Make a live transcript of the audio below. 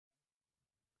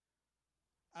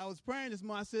I was praying this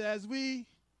morning. I said, as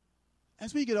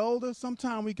we get older,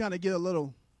 sometimes we kind of get a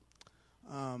little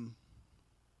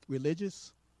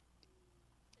religious,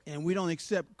 and we don't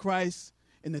accept Christ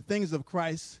and the things of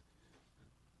Christ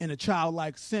in a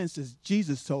childlike sense as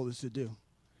Jesus told us to do.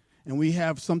 And we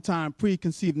have sometimes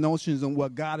preconceived notions on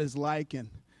what God is like, and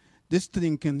this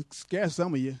thing can scare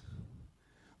some of you.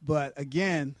 But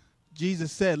again,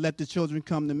 Jesus said, let the children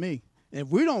come to me. And if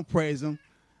we don't praise them,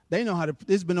 they know how to.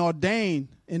 It's been ordained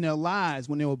in their lives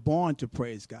when they were born to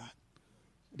praise God.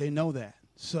 They know that.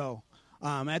 So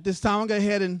at this time, I'm going to go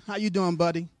ahead and, how you doing,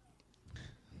 buddy?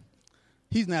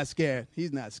 He's not scared.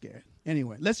 He's not scared.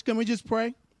 Anyway, can we just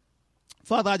pray?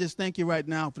 Father, I just thank you right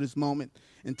now for this moment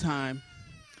in time.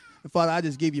 And Father, I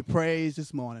just give you praise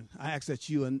this morning. I ask that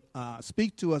you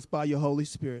speak to us by your Holy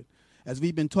Spirit. As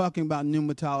we've been talking about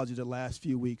pneumatology the last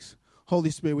few weeks, Holy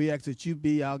Spirit, we ask that you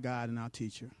be our guide and our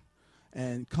teacher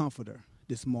and comforter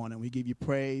this morning. We give you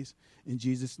praise in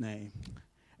Jesus' name.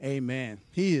 Amen.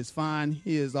 He is fine.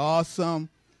 He is awesome.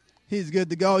 He's good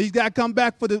to go. He's got to come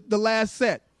back for the last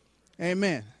set.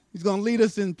 Amen. He's going to lead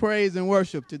us in praise and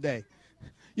worship today.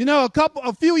 You know,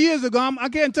 a few years ago, I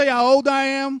can't tell you how old I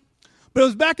am, but it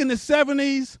was back in the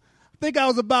 70s. I think I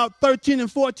was about 13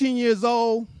 and 14 years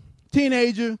old,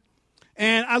 teenager,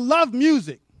 and I loved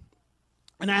music.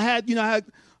 And I had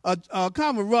a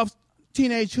kind of a rough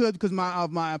teenagehood because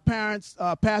of my parents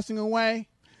passing away.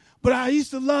 But I used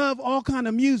to love all kind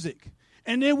of music.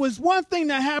 And there was one thing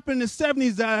that happened in the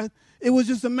 70s that it was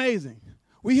just amazing.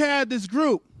 We had this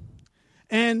group,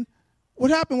 and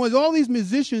what happened was all these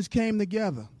musicians came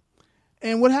together.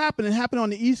 And what happened, it happened on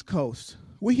the East Coast.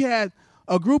 We had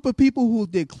a group of people who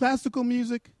did classical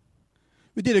music.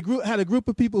 We had a group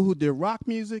of people who did rock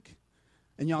music.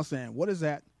 And y'all saying, what is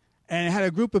that? And it had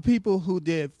a group of people who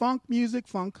did funk music,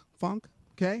 funk,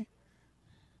 okay?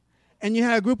 And you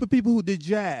had a group of people who did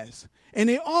jazz. And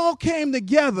they all came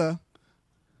together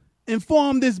and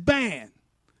formed this band.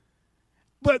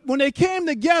 But when they came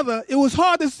together, it was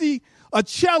hard to see a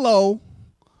cello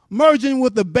merging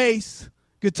with a bass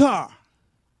guitar.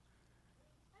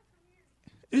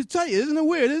 I tell you, isn't it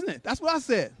weird, isn't it? That's what I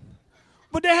said.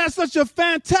 But they had such a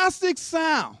fantastic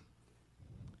sound.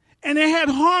 And they had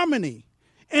harmony.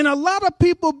 And a lot of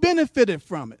people benefited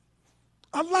from it.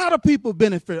 A lot of people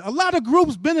benefited. A lot of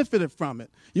groups benefited from it.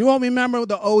 You all remember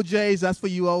the OJs? That's for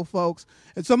you old folks.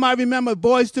 And somebody remember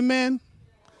Boys to Men?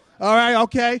 All right,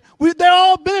 okay. They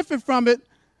all benefit from it.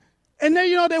 And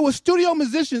then, there were studio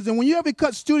musicians. And when you ever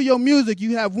cut studio music,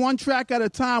 you have one track at a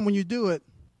time when you do it.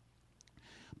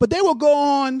 But they will go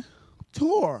on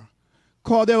tour.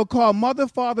 They were called Mother,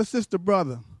 Father, Sister,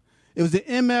 Brother. It was the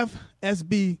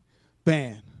MFSB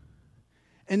band.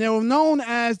 And they were known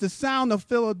as the Sound of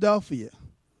Philadelphia.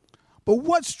 But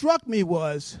what struck me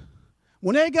was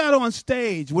when they got on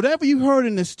stage, whatever you heard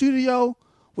in the studio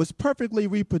was perfectly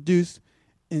reproduced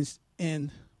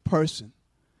in person.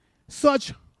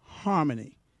 Such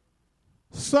harmony,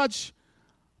 such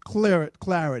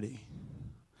clarity,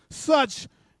 such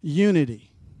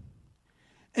unity.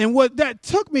 And what that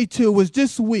took me to was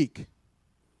this week.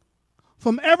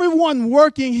 From everyone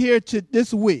working here to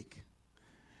this week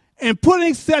and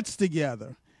putting sets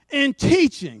together and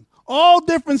teaching all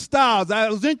different styles. I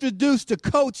was introduced to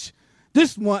Coach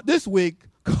this week,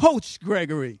 Coach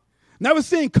Gregory. Never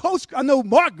seen Coach, I know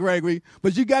Mark Gregory,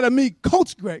 but you got to meet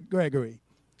Coach Gregory.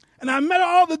 And I met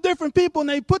all the different people, and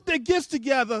they put their gifts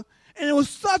together, and it was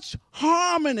such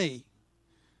harmony.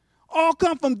 All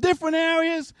come from different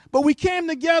areas, but we came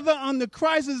together under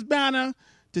Christ's banner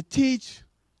to teach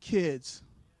kids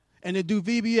and to do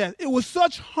VBS. It was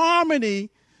such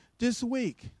harmony this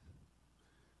week.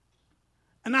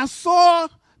 And I saw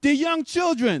the young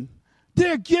children,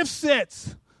 their gift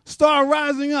sets start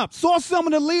rising up. Saw some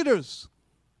of the leaders.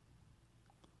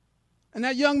 And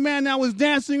that young man that was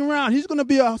dancing around, he's going to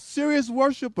be a serious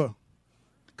worshiper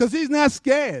because he's not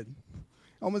scared.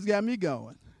 Almost got me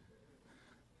going.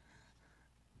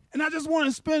 And I just want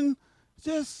to spend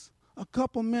just a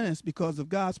couple minutes because of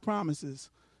God's promises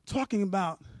talking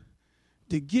about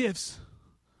the gifts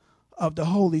of the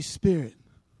Holy Spirit.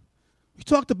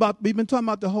 We've been talking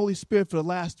about the Holy Spirit for the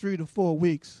last 3 to 4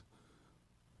 weeks.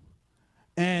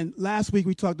 And last week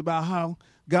we talked about how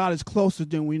God is closer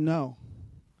than we know.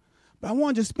 But I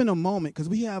want to just spend a moment because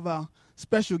we have our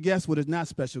special guests with us, not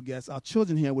special guests, our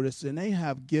children here with us, and they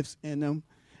have gifts in them.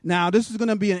 Now, this is going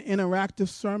to be an interactive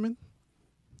sermon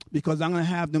because I'm going to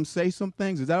have them say some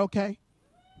things. Is that okay?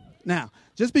 Now,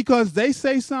 just because they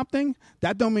say something,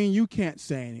 that don't mean you can't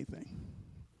say anything.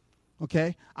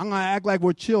 Okay? I'm going to act like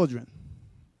we're children.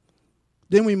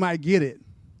 Then we might get it.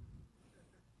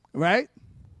 Right?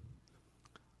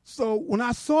 So when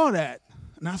I saw that,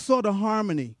 and I saw the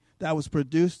harmony that was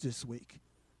produced this week,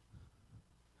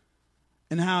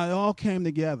 and how it all came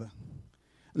together,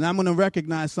 and I'm going to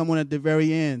recognize someone at the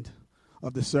very end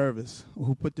of the service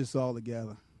who put this all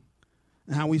together,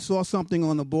 and how we saw something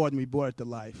on the board and we brought it to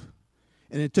life.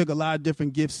 And it took a lot of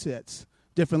different gift sets,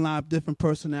 different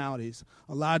personalities,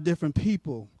 a lot of different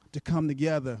people to come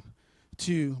together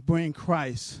to bring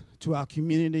Christ to our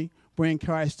community, bring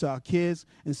Christ to our kids,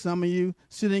 and some of you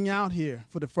sitting out here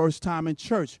for the first time in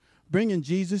church, bringing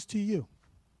Jesus to you.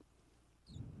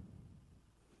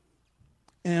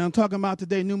 And I'm talking about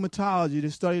today pneumatology, the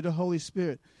study of the Holy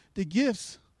Spirit, the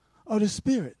gifts of the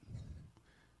Spirit.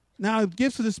 Now, the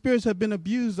gifts of the Spirit have been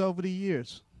abused over the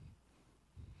years,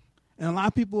 and a lot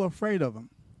of people are afraid of them.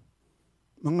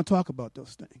 I'm going to talk about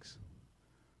those things.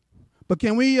 But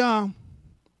can we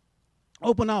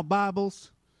open our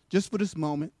Bibles just for this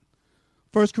moment?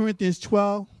 1 Corinthians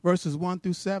 12, verses 1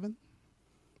 through 7.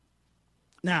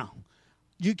 Now,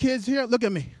 you kids here, look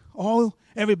at me.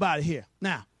 Everybody here.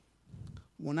 Now,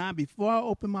 before I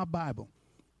open my Bible,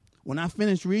 when I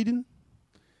finish reading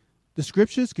the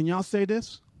scriptures, can y'all say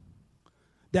this?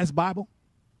 That's Bible.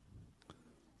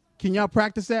 Can y'all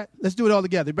practice that? Let's do it all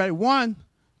together. Ready? 1,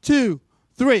 2,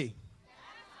 3.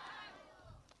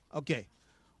 Okay.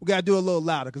 We got to do it a little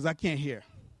louder because I can't hear.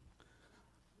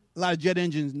 A lot of jet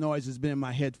engine noise has been in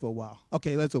my head for a while.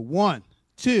 Okay, let's go. 1,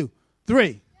 2,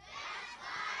 3.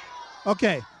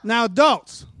 Okay. Now,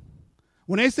 adults,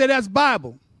 when they say that's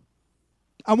Bible,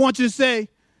 I want you to say,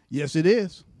 yes, it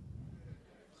is.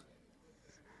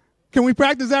 Can we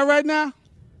practice that right now?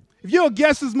 If you're a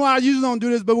guest this morning, I usually don't do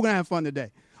this, but we're going to have fun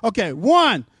today. Okay,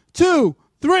 1, 2,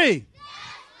 3.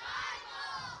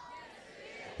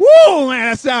 Woo, man,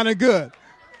 that sounded good.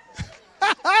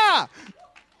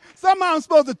 Somehow I'm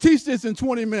supposed to teach this in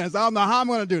 20 minutes. I don't know how I'm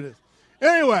going to do this.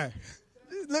 Anyway,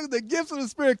 look at the gifts of the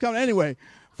Spirit coming. Anyway,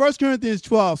 1 Corinthians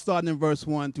 12, starting in verse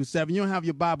 1 through 7. You don't have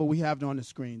your Bible. We have it on the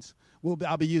screens.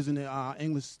 I'll be using the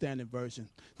English Standard Version.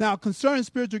 Now, concerning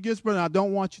spiritual gifts, brother, I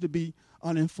don't want you to be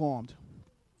uninformed.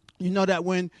 You know that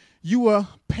when you were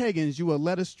pagans, you were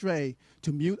led astray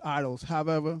to mute idols,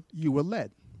 however you were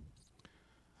led.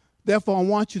 Therefore, I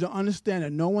want you to understand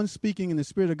that no one speaking in the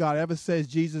Spirit of God ever says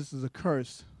Jesus is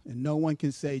accursed, and no one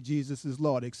can say Jesus is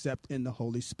Lord except in the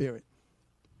Holy Spirit.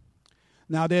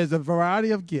 Now, there's a variety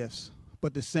of gifts,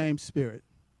 but the same Spirit.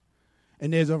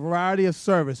 And there's a variety of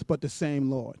service, but the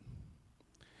same Lord.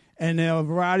 And there are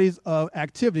varieties of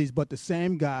activities, but the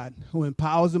same God who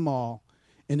empowers them all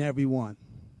in every one.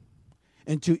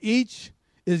 And to each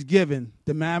is given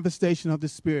the manifestation of the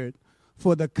Spirit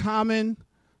for the common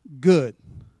good.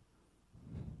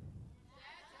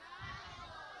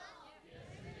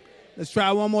 Let's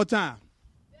try one more time.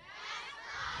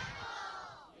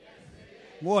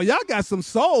 Boy, y'all got some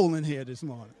soul in here this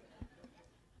morning.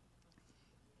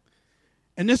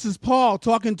 And this is Paul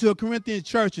talking to a Corinthian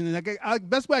church. And the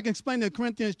best way I can explain the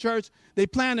Corinthian church, they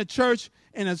planned a church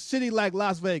in a city like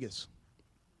Las Vegas.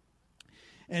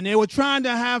 And they were trying to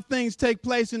have things take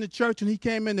place in the church, and he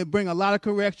came in to bring a lot of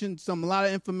correction, a lot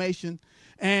of information.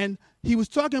 And he was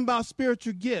talking about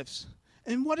spiritual gifts.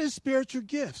 And what is spiritual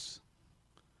gifts?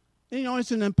 You know,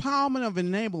 it's an empowerment of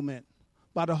enablement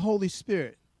by the Holy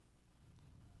Spirit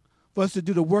for us to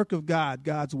do the work of God,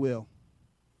 God's will,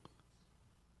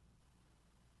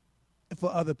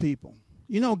 for other people.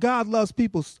 You know, God loves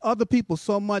other people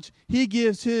so much, he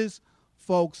gives his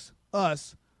folks,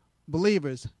 us,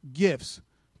 believers, gifts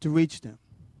to reach them.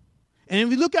 And if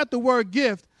we look at the word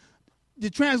gift, the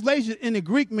translation in the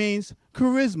Greek means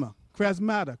charisma,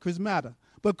 charismata.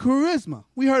 But charisma,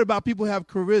 we heard about people who have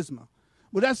charisma.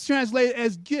 Well, that's translated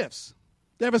as gifts.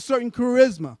 They have a certain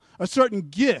charisma, a certain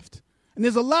gift. And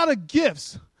there's a lot of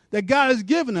gifts that God has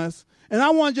given us. And I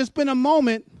want to just spend a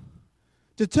moment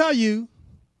to tell you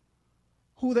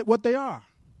what they are.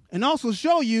 And also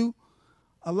show you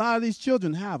a lot of these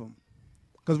children have them.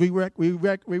 Because we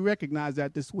recognize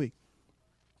that this week.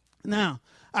 Now,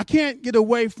 I can't get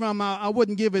away from, I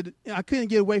couldn't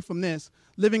get away from this,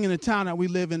 living in the town that we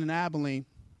live in Abilene,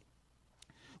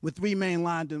 with 3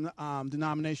 mainline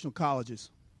denominational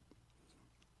colleges.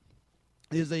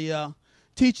 There's a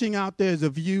teaching out there, there's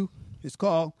a view, it's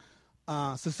called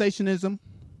cessationism.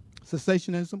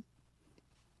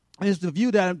 And it's the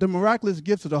view that the miraculous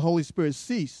gifts of the Holy Spirit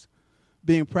cease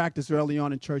being practiced early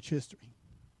on in church history.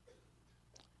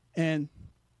 And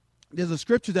there's a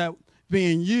scripture that's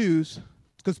being used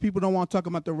because people don't want to talk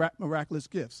about the miraculous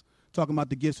gifts, talking about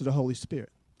the gifts of the Holy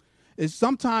Spirit.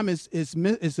 Sometimes it's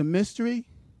a mystery,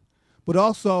 but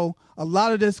also a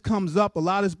lot of this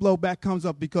blowback comes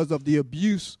up because of the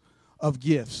abuse of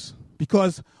gifts.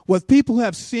 Because what people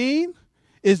have seen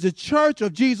is the church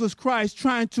of Jesus Christ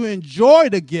trying to enjoy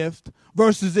the gift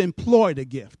versus employ the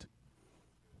gift.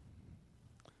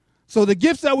 So the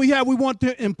gifts that we have, we want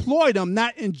to employ them,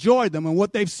 not enjoy them. And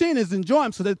what they've seen is enjoy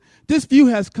them. So that this view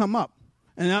has come up.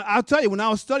 And I'll tell you, when I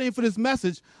was studying for this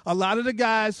message, a lot of the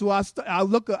guys who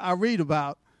I read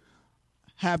about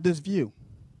have this view.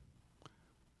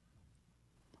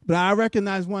 But I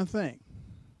recognize one thing.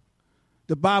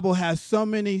 The Bible has so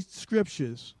many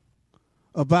scriptures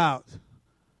about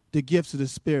the gifts of the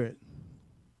Spirit.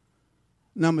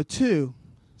 Number 2,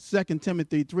 2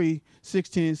 Timothy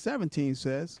 3:16 and 17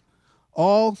 says,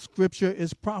 all scripture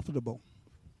is profitable.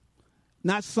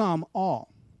 Not some, all.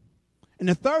 And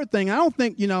the third thing, I don't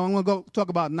think, I'm going to go talk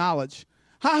about knowledge.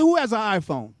 Who has an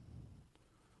iPhone?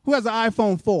 Who has an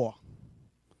iPhone 4?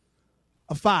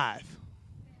 A 5?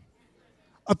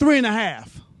 A 3.5?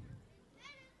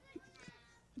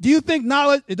 Do you think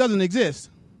knowledge, it doesn't exist?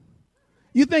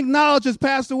 You think knowledge has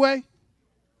passed away?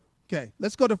 Okay,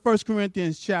 let's go to 1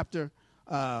 Corinthians chapter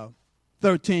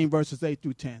 13, verses 8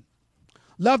 through 10.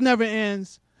 Love never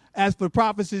ends. As for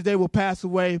prophecies, they will pass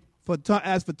away.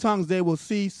 As for tongues, they will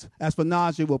cease. As for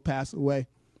knowledge, they will pass away.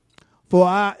 For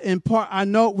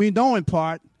we know in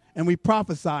part, and we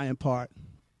prophesy in part.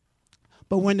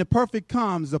 But when the perfect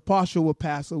comes, the partial will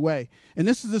pass away. And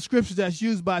this is the scripture that's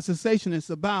used by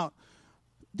cessationists about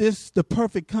the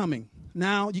perfect coming.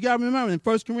 Now, you got to remember, in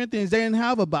 1 Corinthians, they didn't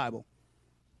have a Bible.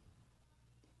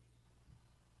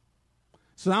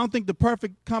 So I don't think the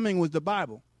perfect coming was the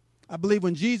Bible. I believe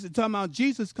when talking about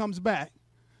Jesus comes back,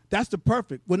 that's the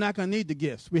perfect. We're not going to need the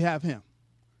gifts. We have him.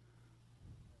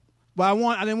 But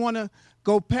I didn't want to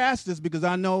go past this because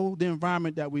I know the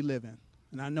environment that we live in.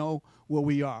 And I know where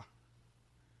we are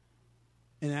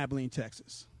in Abilene,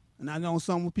 Texas. And I know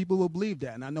some people will believe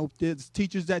that. And I know there's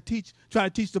teachers that try to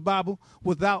teach the Bible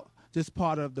without this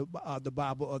part of the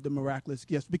Bible or the miraculous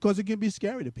gifts because it can be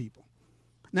scary to people.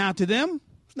 Now, to them,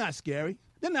 it's not scary.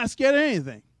 They're not scared of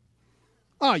anything.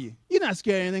 Are you? You're not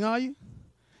scared of anything, are you?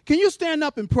 Can you stand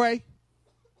up and pray?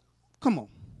 Come on.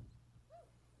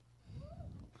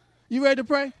 You ready to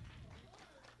pray?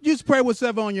 Just pray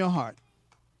whatever on your heart.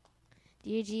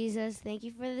 Dear Jesus, thank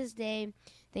you for this day.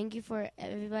 Thank you for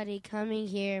everybody coming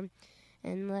here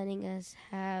and letting us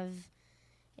have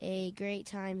a great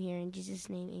time here. In Jesus'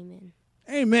 name, amen.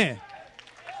 Amen.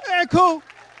 Very cool.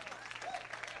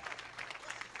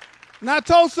 And I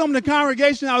told some of the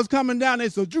congregation I was coming down, they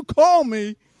said, you call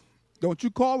me. Don't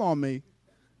you call on me.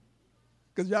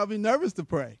 Because y'all be nervous to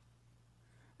pray.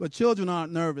 But children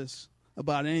aren't nervous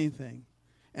about anything.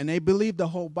 And they believe the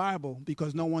whole Bible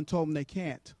because no one told them they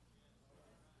can't.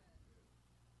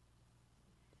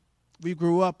 We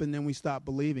grew up and then we stopped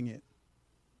believing it.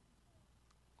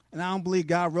 And I don't believe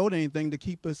God wrote anything to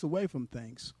keep us away from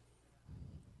things.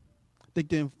 I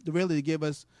think really to give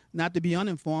us, not to be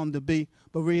uninformed,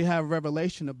 but really have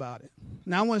revelation about it.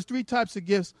 Now, there's 3 types of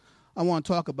gifts I want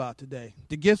to talk about today.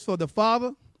 The gifts for the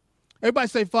Father. Everybody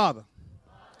say Father.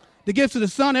 The gifts of the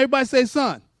Son. Everybody say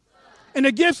Son. And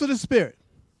the gifts of the Spirit.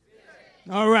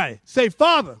 All right. Say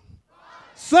Father,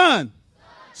 Son,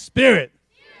 Spirit.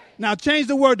 Now change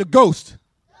the word to ghost.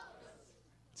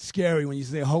 Scary when you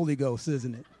say Holy Ghost,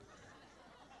 isn't it?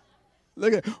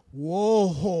 Look at,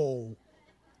 whoa.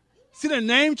 See the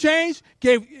name change?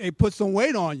 It put some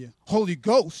weight on you. Holy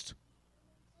Ghost.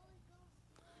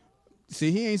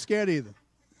 See, he ain't scared either.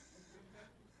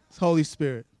 It's Holy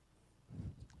Spirit.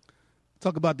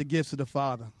 Talk about the gifts of the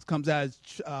Father. It comes out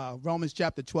of Romans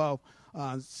chapter 12,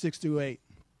 6 through 8.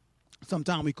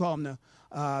 Sometimes we call them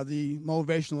the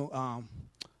motivational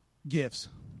gifts.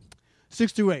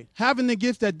 6 through 8. Having the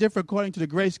gifts that differ according to the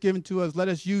grace given to us, let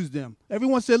us use them.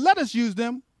 Everyone said, let us use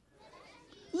them.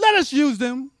 Let us use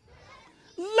them.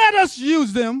 Let us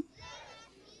use them.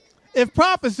 If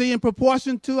prophecy in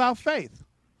proportion to our faith.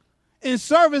 In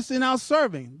service in our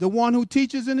serving. The one who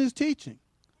teaches in his teaching.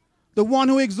 The one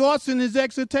who exhorts in his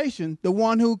exhortation. The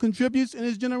one who contributes in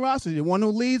his generosity. The one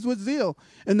who leads with zeal.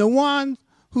 And the one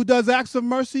who does acts of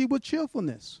mercy with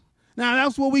cheerfulness. Now,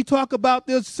 that's what we talk about.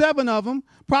 There's 7 of them.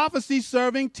 Prophecy,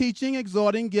 serving, teaching,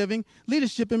 exhorting, giving,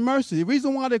 leadership, and mercy. The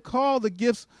reason why they call the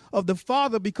gifts of the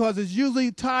Father because it's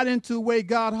usually tied into the way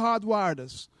God hardwired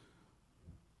us.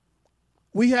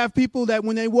 We have people that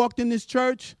when they walked in this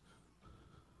church,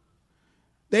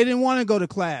 they didn't want to go to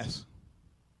class.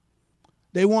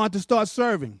 They wanted to start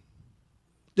serving.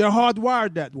 They're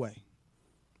hardwired that way.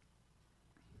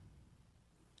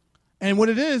 And what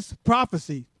it is,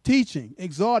 prophecy, teaching,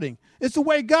 exhorting. It's the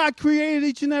way God created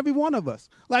each and every one of us.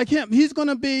 Like him, he's going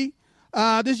to be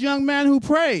this young man who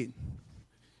prayed.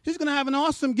 He's going to have an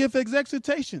awesome gift of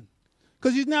exhortation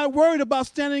because he's not worried about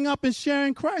standing up and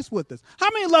sharing Christ with us. How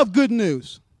many love good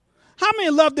news? How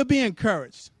many love to be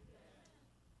encouraged?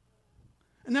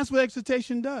 And that's what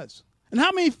exhortation does. And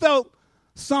how many felt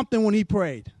something when he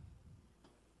prayed?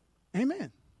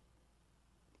 Amen.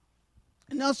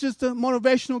 And that's just the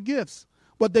motivational gifts,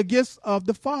 but the gifts of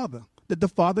the Father, that the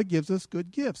Father gives us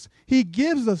good gifts. He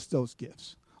gives us those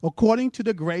gifts according to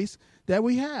the grace that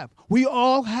we have. We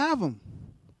all have them.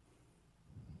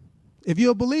 If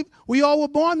you're a believer, we all were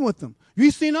born with them.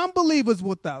 You've seen unbelievers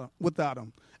without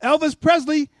them. Elvis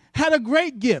Presley had a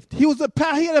great gift. He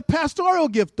had a pastoral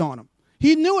gift on him.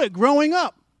 He knew it growing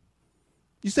up.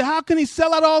 You say, how can he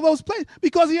sell out all those places?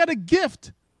 Because he had a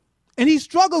gift, and he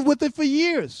struggled with it for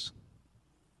years.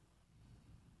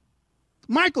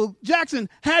 Michael Jackson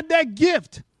had that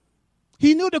gift.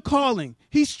 He knew the calling.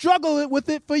 He struggled with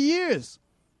it for years.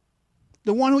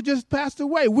 The one who just passed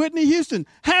away, Whitney Houston,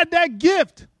 had that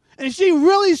gift, and she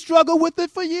really struggled with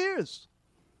it for years.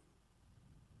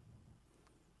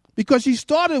 Because she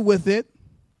started with it,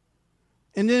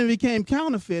 and then it became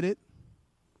counterfeited,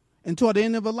 and toward the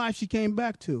end of her life, she came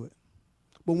back to it.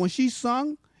 But when she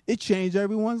sung, it changed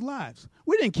everyone's lives.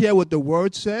 We didn't care what the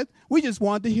words said. We just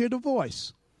wanted to hear the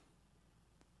voice.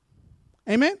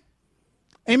 Amen?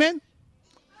 Amen?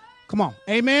 Come on.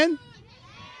 Amen?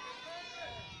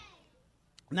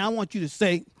 Now I want you to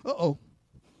say, uh-oh.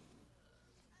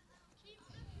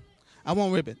 I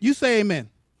won't rip it. You say amen.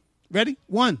 Ready?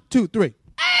 1, 2, 3.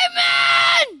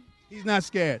 Amen! He's not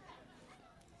scared.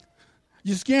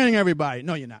 You're scaring everybody.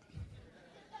 No, you're not.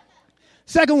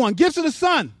 Second one, gifts of the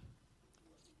Son.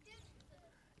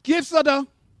 Gifts of the...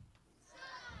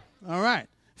 All right.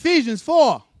 Ephesians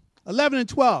 4, 11 and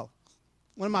 12.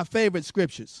 One of my favorite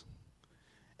scriptures.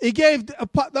 He gave the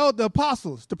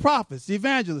apostles, the prophets, the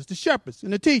evangelists, the shepherds,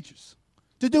 and the teachers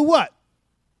to do what?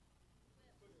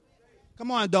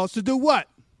 Come on, adults, to do what?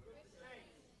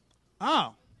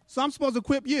 Oh, so I'm supposed to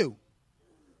equip you.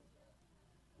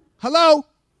 Hello? All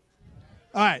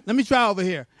right, let me try over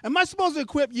here. Am I supposed to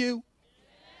equip you?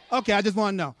 Okay, I just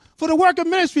want to know. For the work of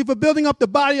ministry, for building up the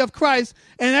body of Christ,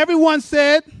 and everyone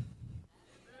said,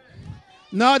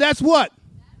 no, that's what?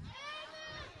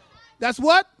 That's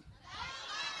what?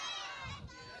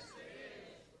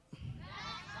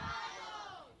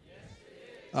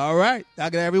 All right, I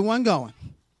got everyone going.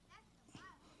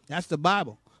 That's the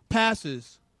Bible.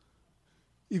 Pastors,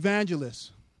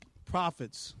 evangelists,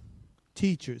 prophets,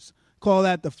 teachers. Call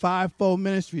that the fivefold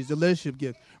ministries, the leadership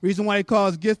gift. Reason why he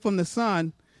calls gift from the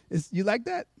Son is, you like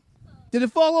that? Did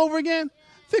it fall over again?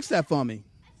 Fix that for me.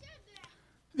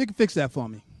 If you can fix that for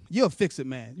me. You'll fix it,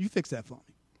 man. You fix that for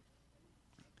me.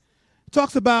 It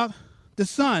talks about the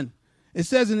Son. It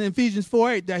says in Ephesians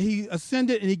 4:8 that he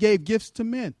ascended and he gave gifts to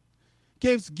men.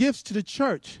 Gave gifts to the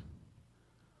church.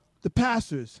 The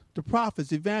pastors, the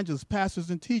prophets, evangelists, pastors,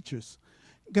 and teachers.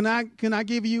 Can I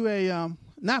give you a,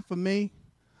 not for me,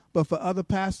 but for other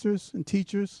pastors and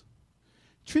teachers?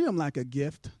 Treat them like a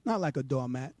gift, not like a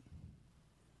doormat.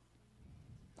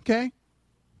 Okay?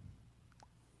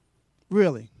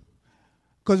 Really.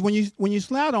 Because when you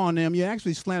slat on them, you're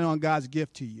actually slanting on God's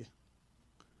gift to you.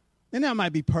 And that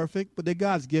might be perfect, but they're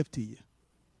God's gift to you.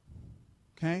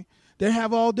 Okay? They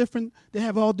have all different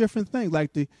things.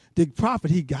 Like the prophet,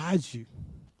 he guides you.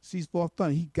 Sees forth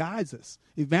thunder, he guides us.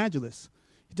 Evangelists,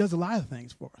 he does a lot of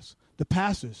things for us. The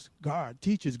pastors, guard,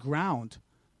 teachers, ground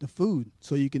the food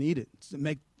so you can eat it. To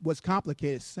make what's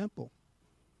complicated simple.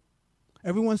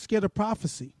 Everyone's scared of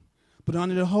prophecy. But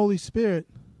under the Holy Spirit,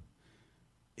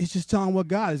 it's just telling what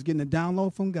God is, getting a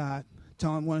download from God,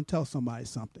 want to tell somebody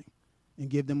something and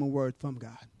give them a word from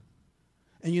God.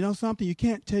 And you know something? You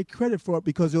can't take credit for it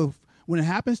because when it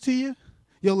happens to you,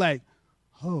 you're like,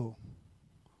 oh,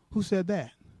 who said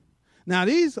that? Now,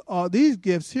 these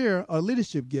gifts here are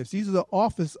leadership gifts. These are the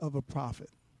office of a prophet.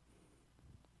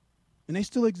 And they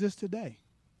still exist today.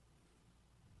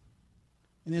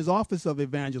 And there's office of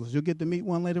evangelists. You'll get to meet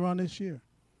one later on this year.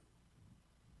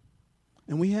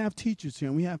 And we have teachers here,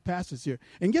 and we have pastors here.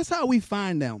 And guess how we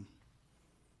find them?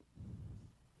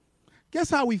 Guess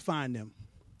how we find them?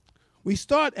 We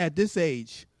start at this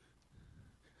age.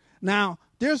 Now,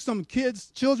 there's some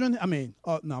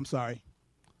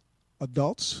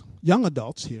adults, young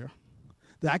adults here,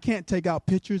 that I can't take out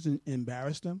pictures and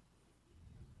embarrass them.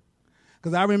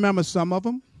 Because I remember some of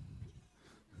them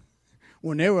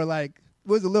when they were like,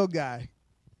 where's the little guy?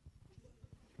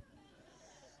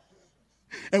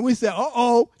 And we said,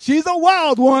 uh-oh, she's a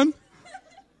wild one.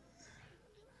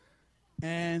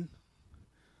 And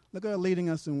look at her leading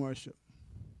us in worship.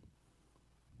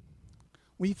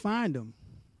 We find them.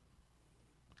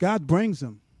 God brings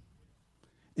them.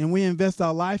 And we invest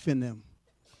our life in them.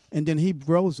 And then he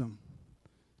grows them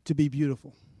to be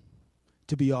beautiful,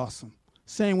 to be awesome.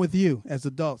 Same with you as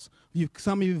adults.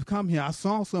 Some of you have come here. I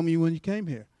saw some of you when you came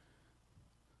here.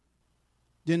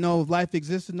 Didn't know if life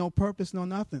existed, no purpose, no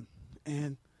nothing.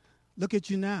 And look at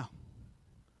you now.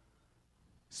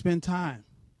 Spend time.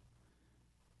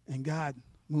 And God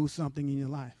moves something in your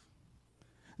life.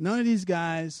 None of these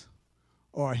guys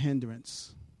are a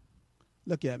hindrance.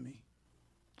 Look at me.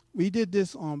 We did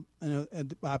this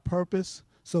by purpose,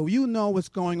 so you know what's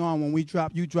going on when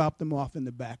you drop them off in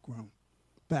the back room,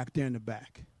 back there in the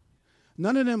back.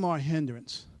 None of them are a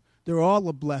hindrance. They're all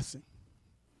a blessing.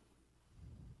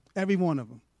 Every one of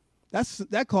them.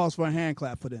 That calls for a hand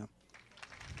clap for them.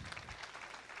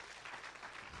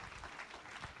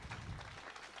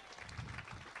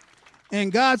 And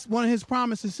God's, one of his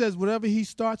promises says, whatever he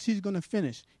starts, he's going to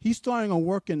finish. He's starting a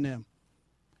work in them.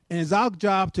 And it's our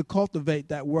job to cultivate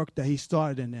that work that he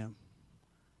started in them.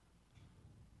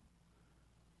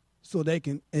 So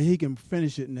he can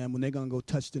finish it in them when they're going to go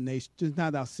touch the nations. Just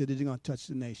not our city, they're going to touch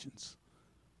the nations.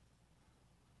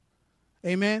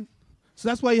 Amen? So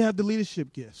that's why you have the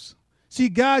leadership gifts. See,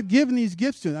 God giving these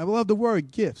gifts to them. I love the word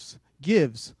gifts.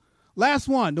 Gives. Last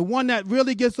one, the one that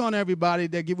really gets on everybody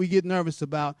that we get nervous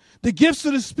about. The gifts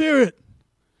of the Spirit.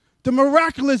 The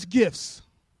miraculous gifts.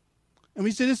 And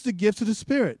we say this is the gifts of the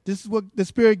Spirit. This is what the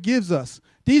Spirit gives us.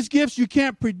 These gifts you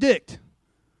can't predict.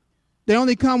 They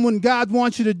only come when God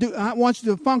wants you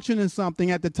to function in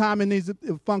something at the time it needs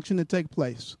a function to take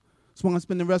place. That's why I'm going to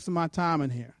spend the rest of my time in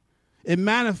here. It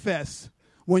manifests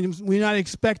when we're not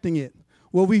expecting it.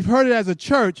 Well, we've heard it as a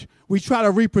church. We try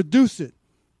to reproduce it.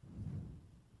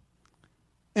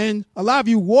 And a lot of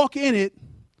you walk in it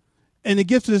and the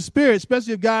gifts of the Spirit,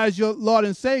 especially if God is your Lord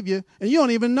and Savior, and you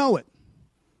don't even know it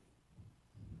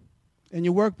in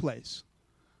your workplace.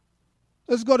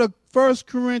 Let's go to 1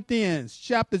 Corinthians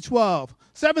chapter 12,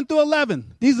 7 through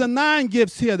 11. These are 9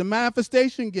 gifts here, the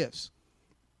manifestation gifts.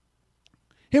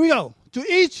 Here we go. To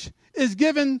each is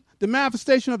given the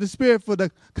manifestation of the Spirit for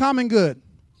the common good.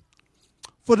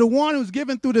 For the one who's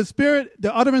given through the Spirit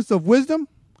the utterance of wisdom,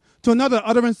 to another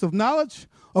utterance of knowledge,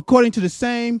 according to the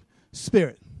same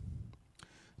Spirit.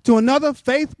 To another,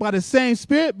 faith by the same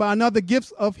Spirit, by another,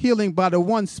 gifts of healing by the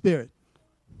one Spirit.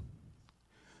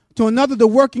 To another, the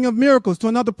working of miracles. To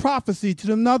another, prophecy.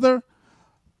 To another,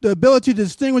 the ability to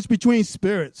distinguish between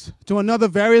spirits. To another,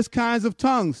 various kinds of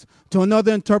tongues. To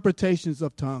another, interpretations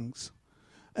of tongues.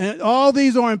 And all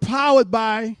these are empowered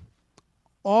by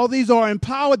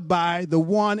the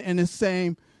one and the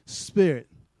same Spirit,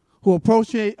 who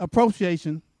apportions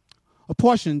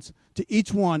to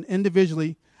each one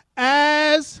individually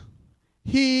as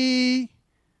he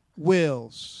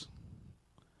wills,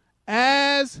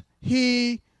 as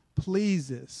he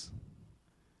pleases.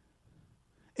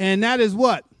 And that is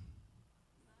what?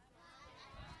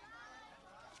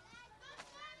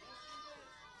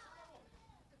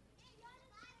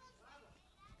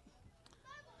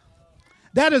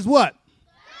 That is what?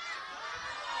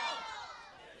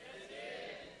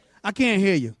 I can't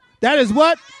hear you. That is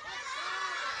what?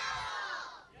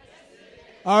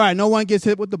 All right, no one gets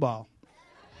hit with the ball.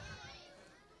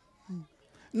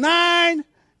 9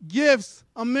 gifts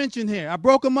are mentioned here. I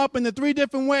broke them up into 3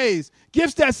 different ways.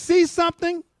 Gifts that see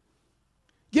something,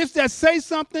 gifts that say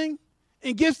something,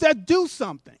 and gifts that do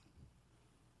something.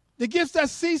 The gifts that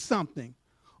see something.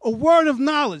 A word of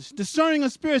knowledge, discerning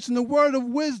of spirits, and the word of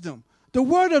wisdom. The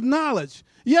word of knowledge.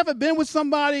 You ever been with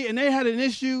somebody and they had an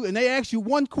issue and they asked you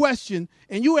one question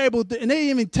and you were able to, and they didn't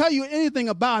even tell you anything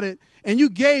about it, and you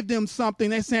gave them something.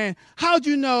 They're saying, how'd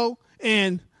you know?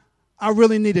 And I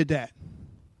really needed that.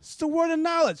 It's the word of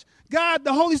knowledge. God,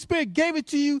 the Holy Spirit gave it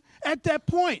to you at that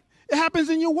point. It happens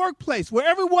in your workplace where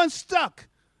everyone's stuck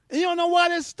and you don't know why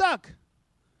they're stuck.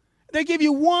 They give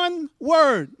you one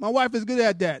word. My wife is good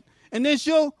at that. And then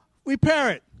she'll repair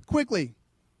it quickly,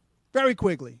 very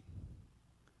quickly.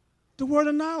 The word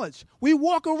of knowledge. We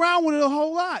walk around with it a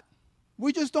whole lot.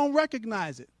 We just don't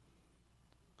recognize it.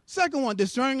 Second one,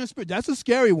 discerning of spirit. That's a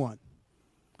scary one.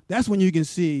 That's when you can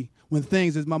see when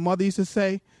things, as my mother used to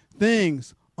say,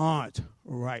 things aren't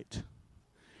right.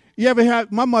 You ever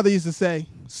had, my mother used to say,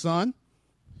 son,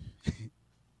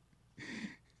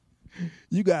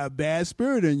 you got a bad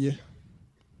spirit in you.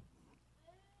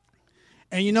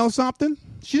 And you know something?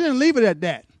 She didn't leave it at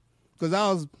that, because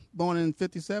I was born in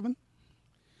 57.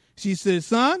 She said,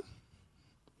 son,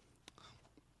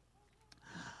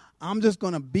 I'm just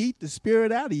going to beat the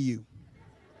spirit out of you.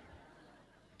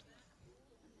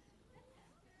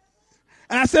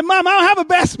 And I said, Mom, I don't have a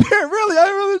bad spirit,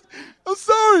 really. I'm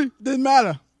sorry. Didn't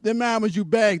matter. Didn't matter what you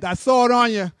begged. I saw it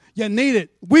on you. You need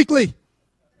it weekly.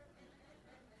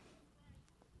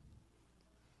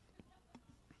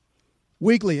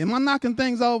 Weekly. Am I knocking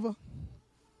things over?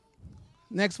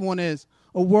 Next one is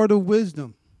a word of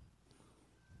wisdom.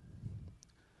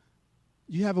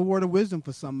 You have a word of wisdom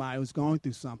for somebody who's going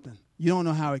through something. You don't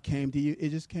know how it came to you. It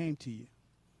just came to you.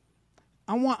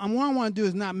 What I want to do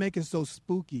is not make it so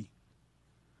spooky,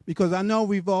 because I know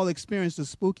we've all experienced the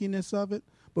spookiness of it,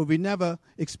 but we never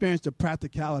experienced the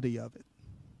practicality of it.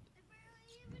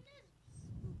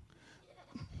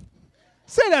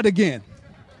 Say that again.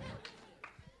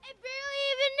 It barely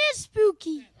even is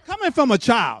spooky. Coming from a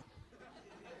child.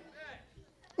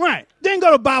 Right. Didn't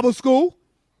go to Bible school.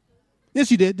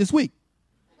 Yes, you did this week.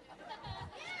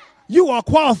 You are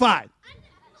qualified.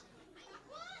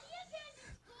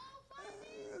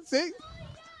 See?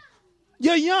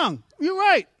 You're young. You're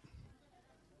right.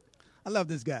 I love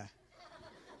this guy.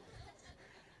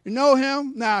 You know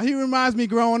him? Now, he reminds me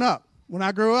growing up. When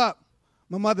I grew up,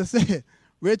 my mother said,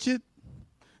 Richard,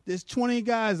 there's 20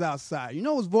 guys outside. You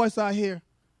know whose voice I hear?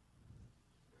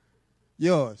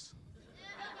 Yours.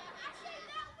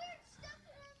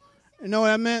 You know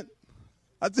what I meant?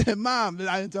 I said, Mom,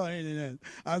 I didn't tell her anything else.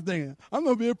 I was thinking, I'm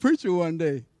going to be a preacher one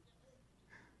day.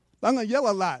 I'm going to yell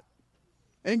a lot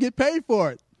and get paid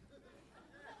for it.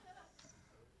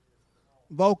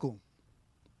 Vocal.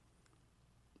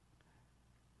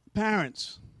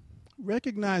 Parents,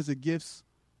 recognize the gifts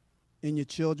in your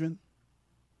children.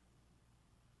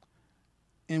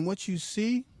 And what you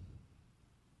see,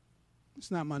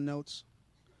 it's not my notes.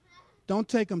 Don't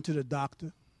take them to the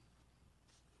doctor.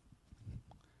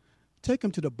 Take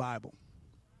them to the Bible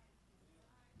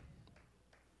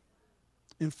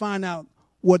and find out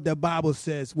what the Bible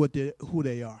says, who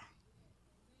they are.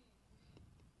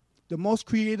 The most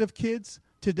creative kids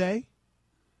today,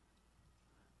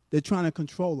 they're trying to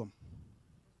control them.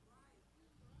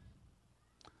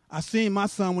 I seen my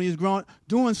son when he was growing,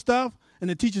 doing stuff,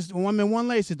 and the teachers, one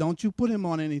lady said, don't you put him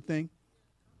on anything.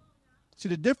 See,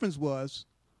 the difference was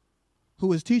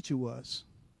who his teacher was,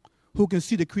 who can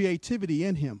see the creativity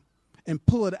in him and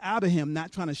pull it out of him,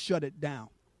 not trying to shut it down.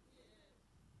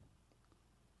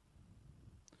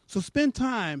 So spend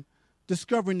time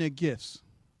discovering their gifts.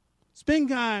 Spend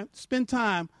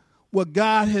time what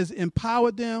God has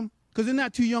empowered them, because they're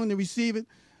not too young to receive it,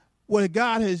 what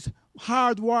God has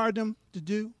hardwired them to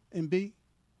do and be.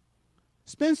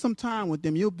 Spend some time with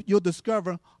them. You'll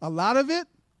discover a lot of it,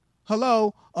 a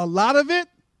lot of it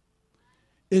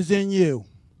is in you.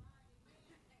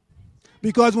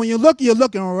 Because when you look, you're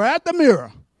looking right at the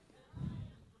mirror.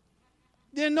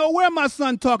 Didn't know where my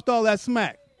son talked all that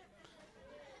smack.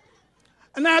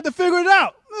 And I had to figure it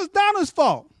out. It was Donna's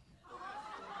fault.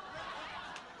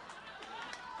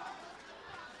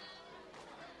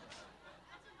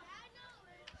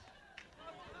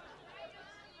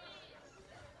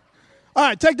 All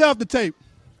right, take that off the tape.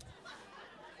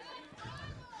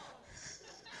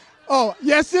 Oh,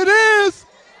 yes, it is.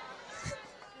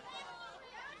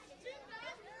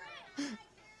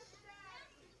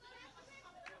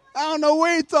 I don't know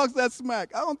where he talks that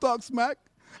smack. I don't talk smack.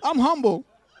 I'm humble.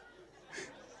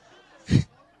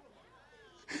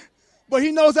 But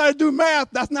he knows how to do math.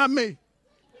 That's not me.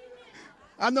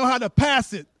 I know how to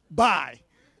pass it by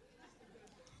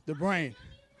the brain.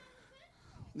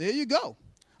 There you go.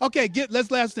 Okay,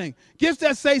 last thing. Gifts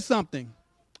that say something.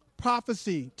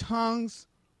 Prophecy, tongues,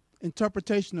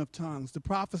 interpretation of tongues. The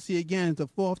prophecy, again, is the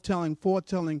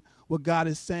foretelling what God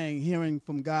is saying, hearing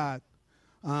from God.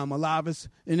 A lot of us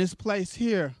in this place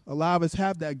here, a lot of us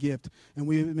have that gift, and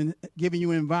we've been giving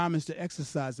you environments to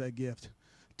exercise that gift.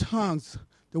 Tongues,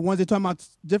 the ones that are talking about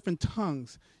different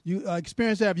tongues. You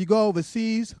experience that if you go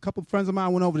overseas. A couple of friends of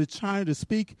mine went over to China to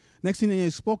speak. Next thing they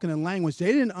spoke in a language.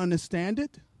 They didn't understand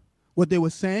it, what they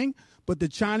were saying, but the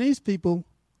Chinese people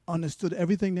understood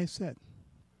everything they said.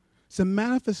 It's a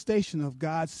manifestation of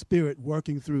God's Spirit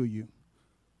working through you.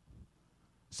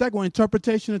 Second one,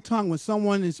 interpretation of tongue. When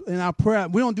someone is in our prayer,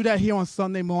 we don't do that here on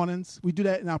Sunday mornings. We do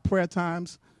that in our prayer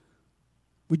times.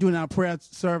 We do it in our prayer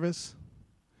service.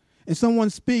 And someone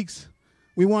speaks,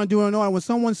 we want to do it in order. When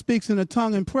someone speaks in a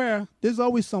tongue in prayer, there's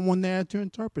always someone there to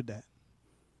interpret that.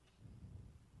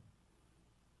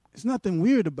 There's nothing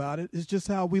weird about it. It's just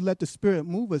how we let the Spirit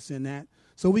move us in that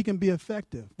so we can be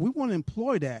effective. We want to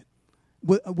employ that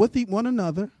with one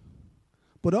another,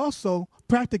 but also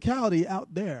practicality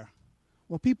out there.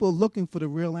 Well, people are looking for the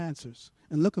real answers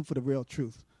and looking for the real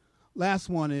truth. Last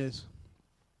one is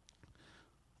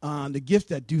the gifts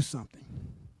that do something.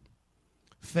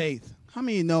 Faith. How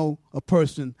many know a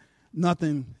person,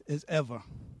 nothing is ever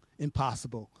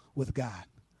impossible with God?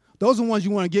 Those are the ones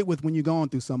you want to get with when you're going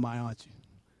through somebody, aren't you?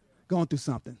 Going through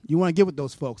something. You want to get with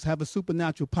those folks. Have a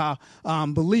supernatural power,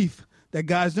 belief that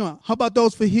God's doing. How about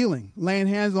those for healing? Laying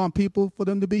hands on people for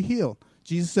them to be healed.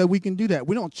 Jesus said we can do that.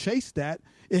 We don't chase that.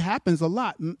 It happens a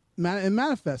lot. It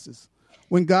manifests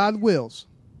when God wills,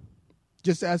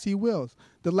 just as he wills.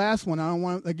 The last one, I don't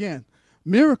want, again,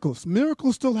 miracles.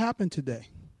 Miracles still happen today.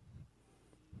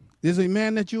 There's a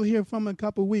man that you'll hear from in a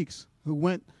couple of weeks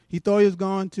who he thought he was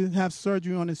going to have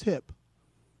surgery on his hip.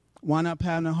 Wound up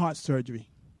having a heart surgery.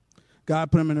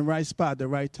 God put him in the right spot at the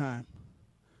right time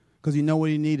because he knew what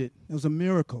he needed. It was a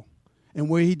miracle. And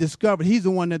where he's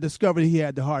the one that discovered he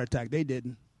had the heart attack. They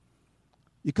didn't.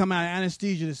 You come out of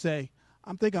anesthesia to say,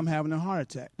 I think I'm having a heart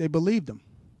attack. They believed him.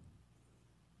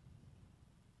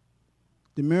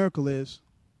 The miracle is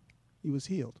he was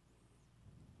healed.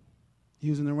 He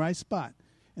was in the right spot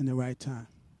in the right time.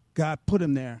 God put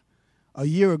him there. A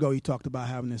year ago, he talked about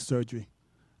having this surgery.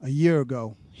 A year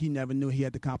ago, he never knew he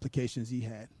had the complications he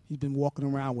had. He's been walking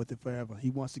around with it forever. He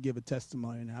wants to give a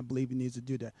testimony, and I believe he needs to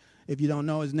do that. If you don't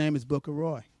know, his name is Booker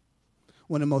Roy,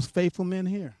 one of the most faithful men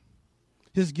here.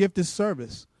 His gift is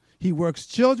service. He works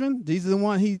children. These are the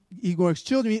one he works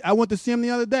children. I went to see him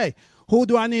the other day. Who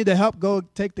do I need to help go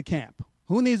take the camp?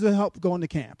 Who needs to help going to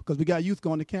camp? Because we got youth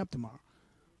going to camp tomorrow.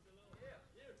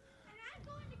 And I'm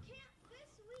going to camp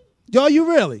this week. Are you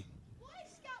really?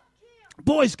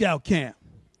 Boy Scout camp.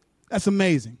 That's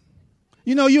amazing.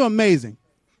 You know, you're amazing.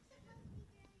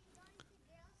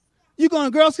 You going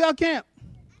to Girl Scout camp?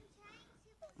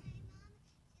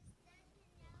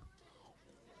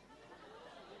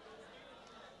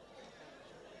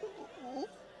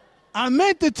 I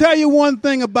meant to tell you one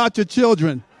thing about your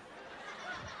children.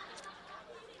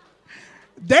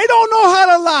 They don't know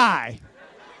how to lie.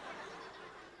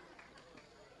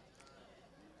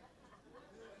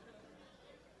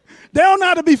 They don't know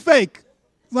how to be fake.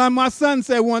 Like my son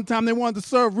said one time they wanted to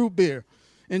serve root beer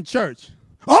in church.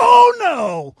 Oh,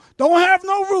 no, don't have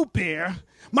no root beer.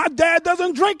 My dad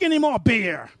doesn't drink any more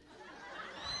beer.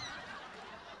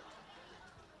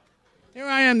 Here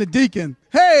I am, the deacon.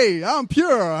 Hey, I'm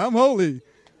pure. I'm holy.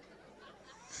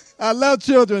 I love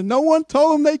children. No one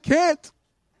told them they can't.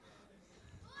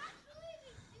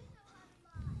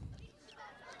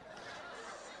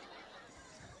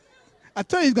 I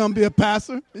tell you he's going to be a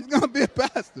pastor. He's going to be a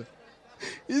pastor.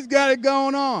 He's got it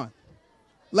going on.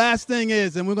 Last thing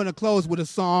is, and we're going to close with a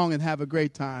song and have a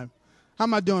great time. How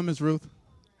am I doing, Miss Ruth?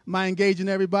 Am I engaging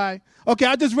everybody? Okay,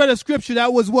 I just read a scripture.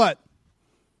 That was what?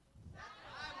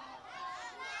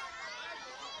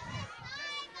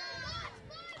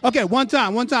 Okay, one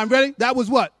time. Ready? That was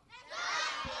what?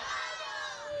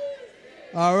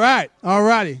 All right. All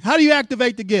righty. How do you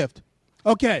activate the gift?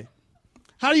 Okay.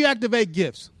 How do you activate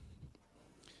gifts?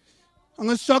 I'm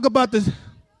going to talk about this.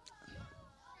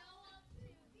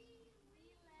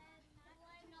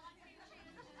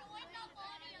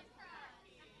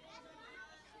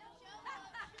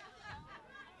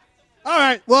 All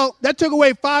right. Well, that took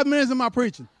away 5 minutes of my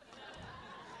preaching.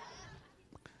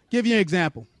 Give you an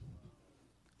example.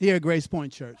 Here at Grace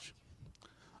Point Church.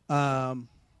 I'm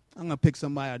going to pick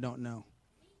somebody I don't know.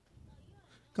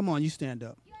 Come on, you stand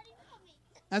up.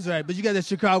 That's right, but you got that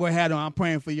Chicago hat on. I'm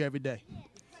praying for you every day.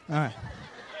 All right.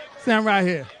 Stand right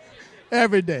here.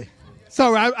 Every day.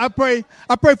 So I pray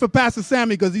for Pastor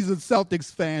Sammy because he's a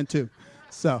Celtics fan too.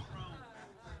 So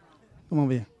come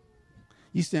over here.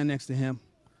 You stand next to him.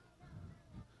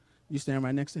 You stand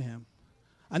right next to him.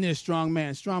 I need a strong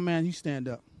man. Strong man, you stand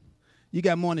up. You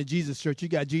got more than Jesus, church. You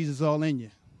got Jesus all in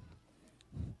you.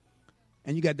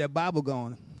 And you got that Bible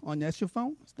going. That's your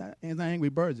phone? It's not Angry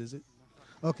Birds, is it?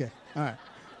 Okay, all right.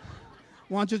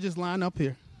 Why don't you just line up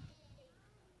here?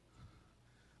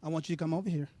 I want you to come over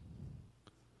here.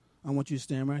 I want you to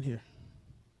stand right here.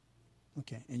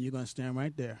 Okay, and you're going to stand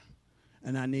right there.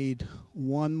 And I need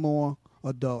one more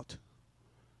adult.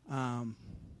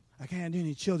 I can't do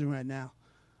any children right now.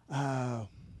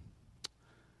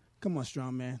 Come on,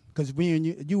 strong man. Because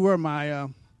you were my,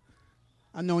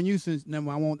 I've known you since, never,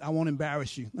 I won't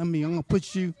embarrass you. I'm going to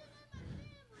put you,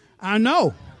 I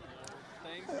know.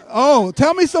 Oh,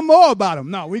 tell me some more about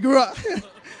him. No, we grew up.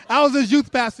 I was his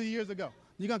youth pastor years ago.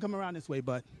 You're going to come around this way,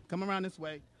 bud. Come around this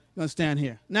way. You're going to stand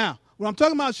here. Now, when I'm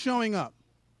talking about showing up,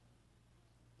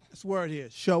 this word here,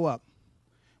 show up.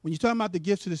 When you're talking about the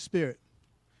gifts of the Spirit,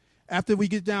 after we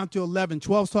get down to 11,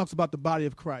 12 talks about the body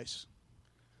of Christ.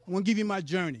 I'm going to give you my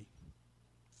journey.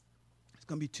 It's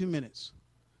going to be 2 minutes.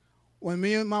 When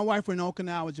me and my wife were in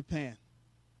Okinawa, Japan,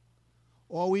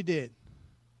 all we did,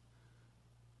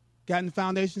 got in the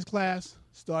foundations class,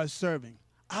 started serving.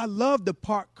 I love to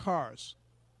park cars.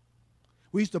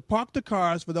 We used to park the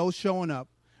cars for those showing up.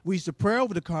 We used to pray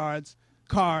over the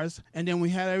cars, and then we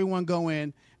had everyone go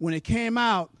in. When it came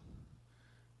out,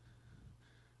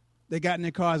 they got in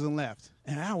their cars and left.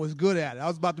 And I was good at it. I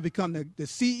was about to become the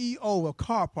CEO of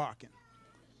car parking.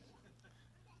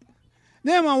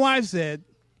 Then my wife said,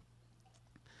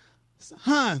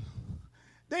 hon,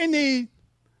 the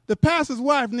pastor's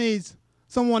wife needs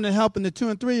someone to help in the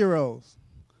 2- and 3-year-olds.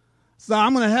 So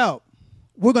I'm going to help.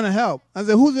 We're going to help. I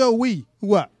said, who's the we?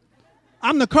 What?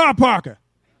 I'm the car parker.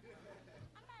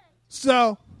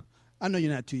 So I know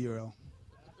you're not 2-year-old.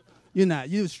 You're not.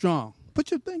 You're strong.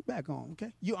 Put your thing back on,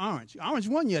 okay? You orange. Orange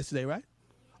won yesterday, right?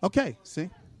 Okay, see?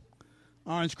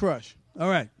 Orange crush. All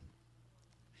right.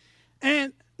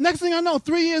 And next thing I know,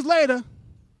 3 years later,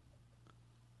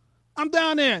 I'm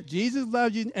down there. Jesus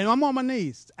loves you. And I'm on my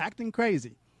knees, acting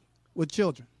crazy with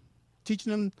children,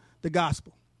 teaching them the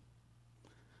gospel.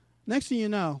 Next thing you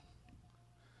know,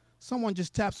 someone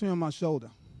just taps me on my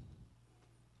shoulder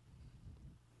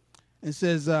and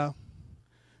says,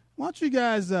 why don't you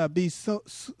guys be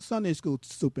Sunday school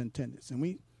superintendents?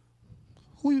 And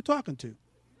who are you talking to?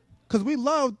 Because we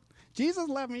love, Jesus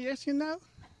loved me, yes, you know.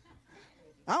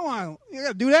 You got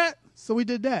to do that. So we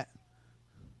did that.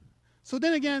 So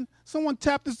then again, someone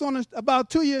tapped us on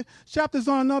about 2 years, tapped us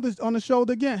on the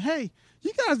shoulder again. Hey,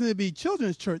 you guys need to be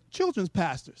children's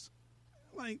pastors.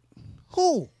 Like,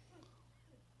 who?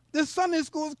 This Sunday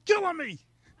school is killing me.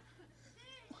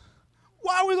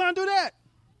 Why are we going to do that?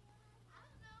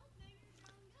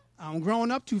 I'm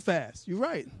growing up too fast. You're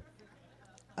right.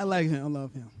 I like him. I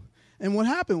love him. And what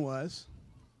happened was,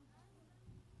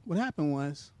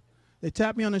 they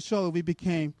tapped me on the shoulder. We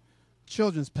became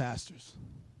children's pastors.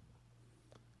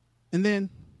 And then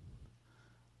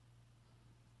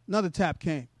another tap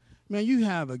came. Man, you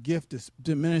have a gift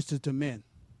to minister to men.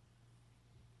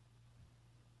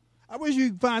 I wish you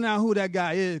could find out who that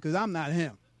guy is, because I'm not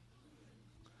him.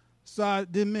 So I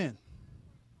did men.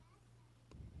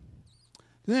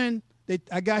 Then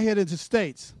I got here to the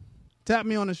States, tapped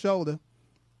me on the shoulder,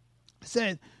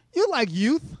 said, you like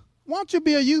youth? Why don't you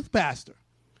be a youth pastor?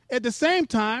 At the same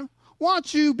time, why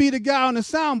don't you be the guy on the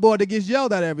soundboard that gets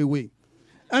yelled at every week?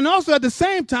 And also at the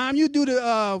same time, you do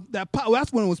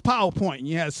that's when it was PowerPoint and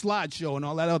you had a slideshow and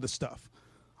all that other stuff.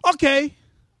 Okay,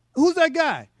 who's that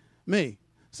guy? Me.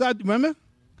 So remember,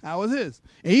 I was his.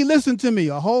 And he listened to me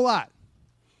a whole lot.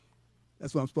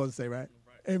 That's what I'm supposed to say, right?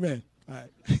 Amen. All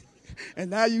right.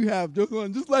 And now you have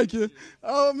just like you.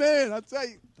 Oh, man, I tell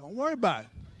you, don't worry about it.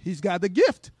 He's got the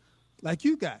gift like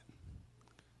you got.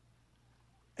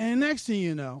 And next thing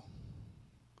you know,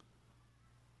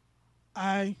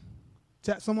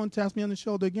 someone tapped me on the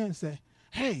shoulder again and said,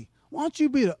 hey, why don't you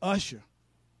be the usher?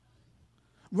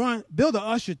 Build an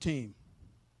usher team.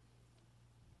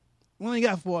 We only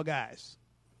got 4 guys.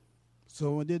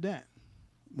 So we did that.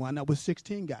 Wound up with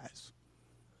 16 guys.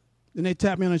 Then they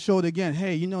tapped me on the shoulder again.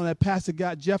 Hey, you know that pastor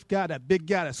guy, Jeff guy, that big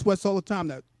guy that sweats all the time,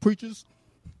 that preaches?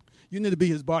 You need to be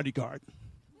his bodyguard.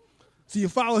 So you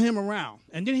follow him around.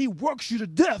 And then he works you to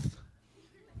death.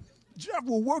 Jeff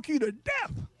will work you to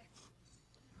death.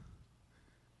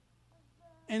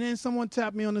 And then someone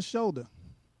tapped me on the shoulder.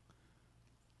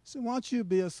 Said, why don't you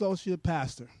be associate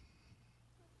pastor?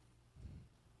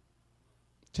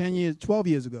 12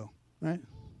 years ago, right?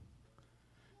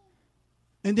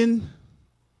 And then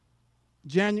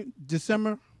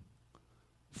December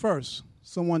 1st,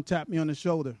 someone tapped me on the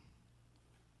shoulder.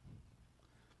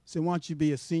 Said, why don't you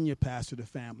be a senior pastor to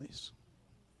families?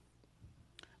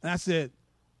 And I said,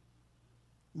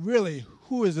 really,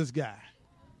 who is this guy?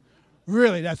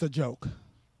 Really, that's a joke.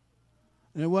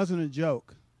 And it wasn't a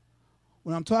joke.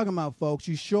 When I'm talking about, folks,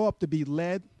 you show up to be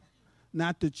led,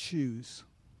 not to choose.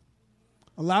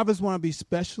 A lot of us want to be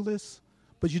specialists,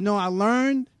 but I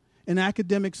learned in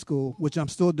academic school, which I'm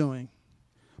still doing,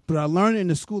 but I learned in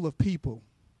the school of people,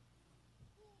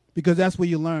 because that's where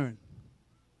you learn.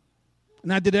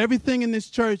 And I did everything in this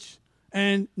church,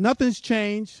 and nothing's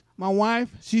changed. My wife,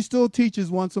 she still teaches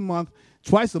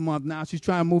twice a month now. She's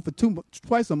trying to move for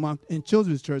twice a month in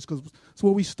children's church, because it's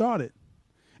where we started.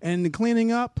 And the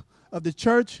cleaning up of the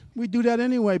church, we do that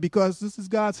anyway, because this is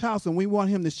God's house, and we want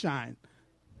him to shine.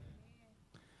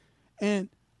 And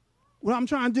what I'm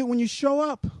trying to do, when you show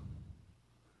up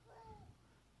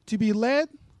to be led,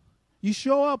 you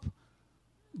show up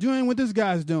doing what this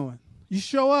guy's doing. You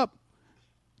show up.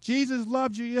 Jesus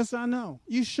loved you, yes, I know.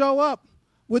 You show up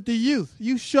with the youth.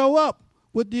 You show up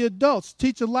with the adults,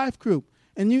 teach a life group.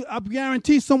 And I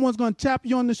guarantee someone's going to tap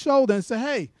you on the shoulder and say,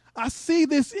 hey, I see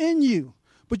this in you.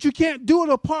 But you can't do it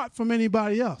apart from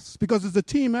anybody else, because it's a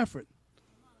team effort.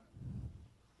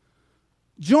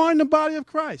 Join the body of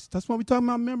Christ. That's why we're talking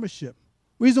about membership.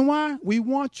 Reason why? We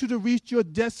want you to reach your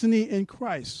destiny in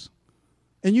Christ.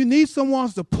 And you need someone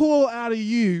to pull out of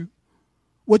you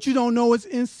what you don't know is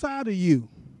inside of you.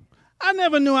 I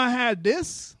never knew I had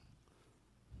this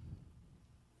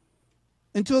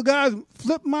until God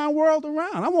flipped my world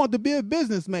around. I wanted to be a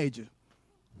business major.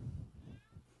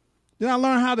 Then I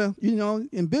learned how to,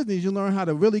 in business, you learn how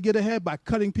to really get ahead by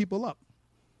cutting people up.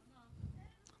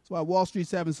 That's why Wall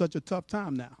Street's having such a tough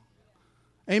time now.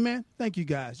 Amen? Thank you,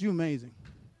 guys. You're amazing.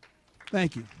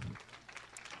 Thank you.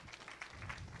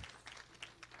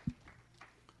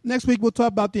 Next week, we'll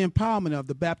talk about the empowerment of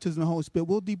the baptism of the Holy Spirit.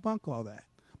 We'll debunk all that.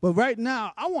 But right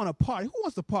now, I want to party. Who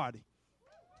wants to party?